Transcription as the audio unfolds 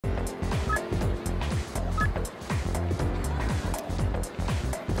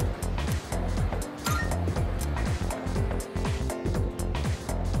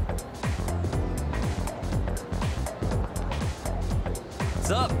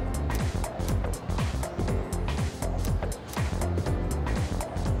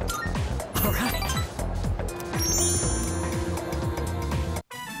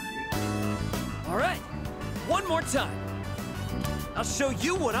time. I'll show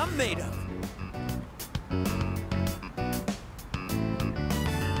you what I'm made of.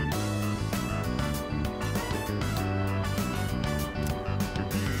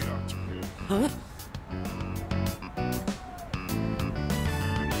 Huh?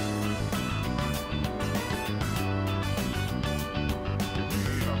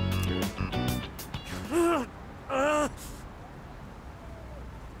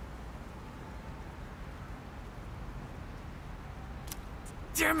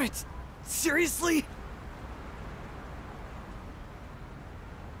 Damn it! Seriously?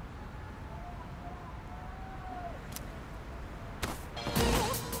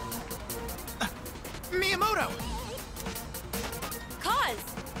 Miyamoto! Cause!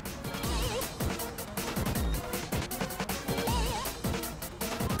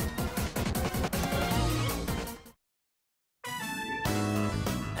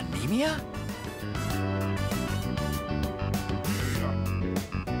 Anemia?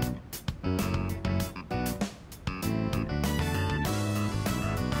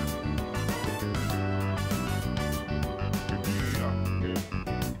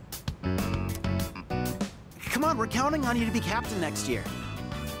 Come on, we're counting on you to be captain next year.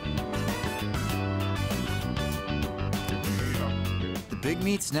 The big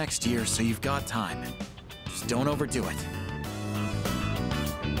meet's next year, so you've got time. Just don't overdo it.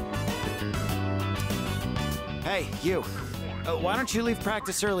 Hey, you. Why don't you leave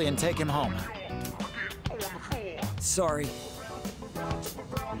practice early and take him home? Sorry.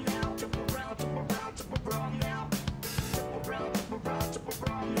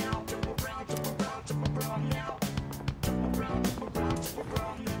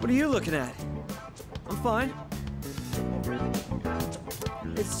 What are you looking at? I'm fine.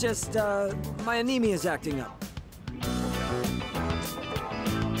 It's just, my anemia's acting up.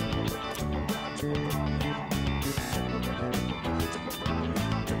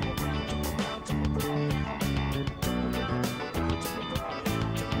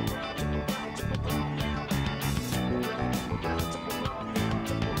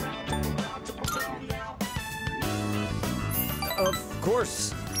 Of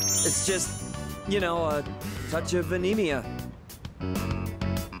course. It's just, you know, a touch of anemia.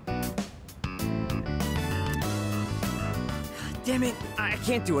 Damn it, I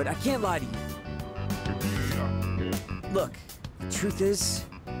can't do it. I can't lie to you. Look, the truth is...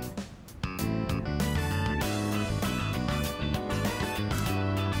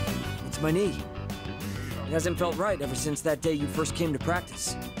 it's my knee. It hasn't felt right ever since that day you first came to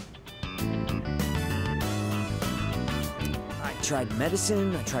practice. I tried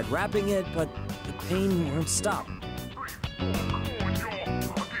medicine, I tried wrapping it, but the pain won't stop.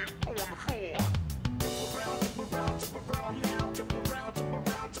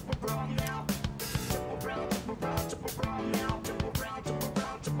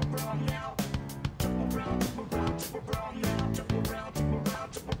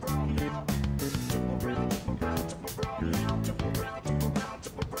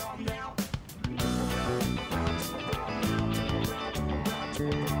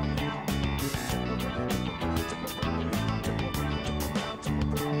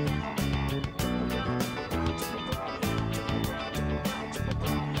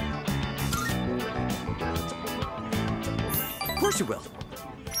 Of course you will.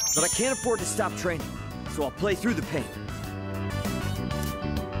 But I can't afford to stop training, so I'll play through the pain.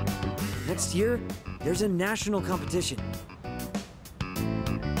 Next year, there's a national competition.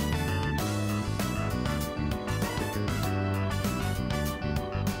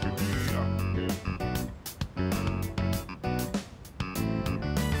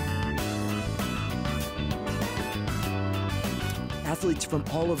 Athletes from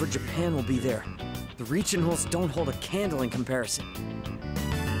all over Japan will be there. The regionals don't hold a candle in comparison.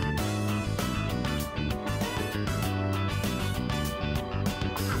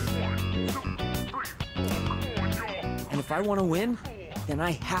 And if I want to win, then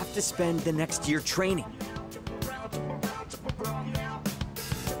I have to spend the next year training.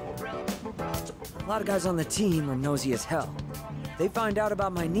 A lot of guys on the team are nosy as hell. If they find out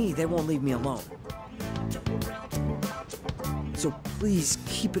about my knee, they won't leave me alone. So please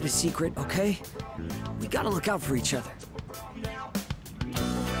keep it a secret, okay? We gotta look out for each other.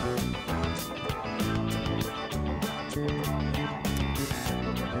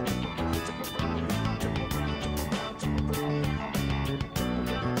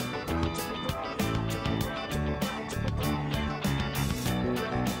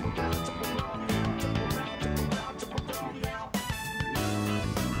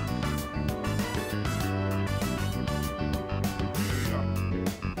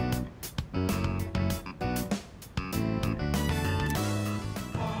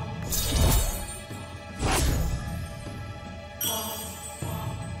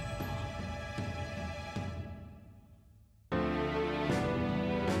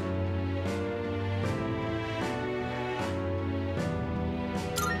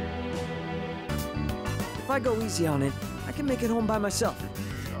 I go easy on it, I can make it home by myself.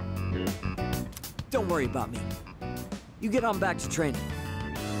 Don't worry about me. You get on back to training.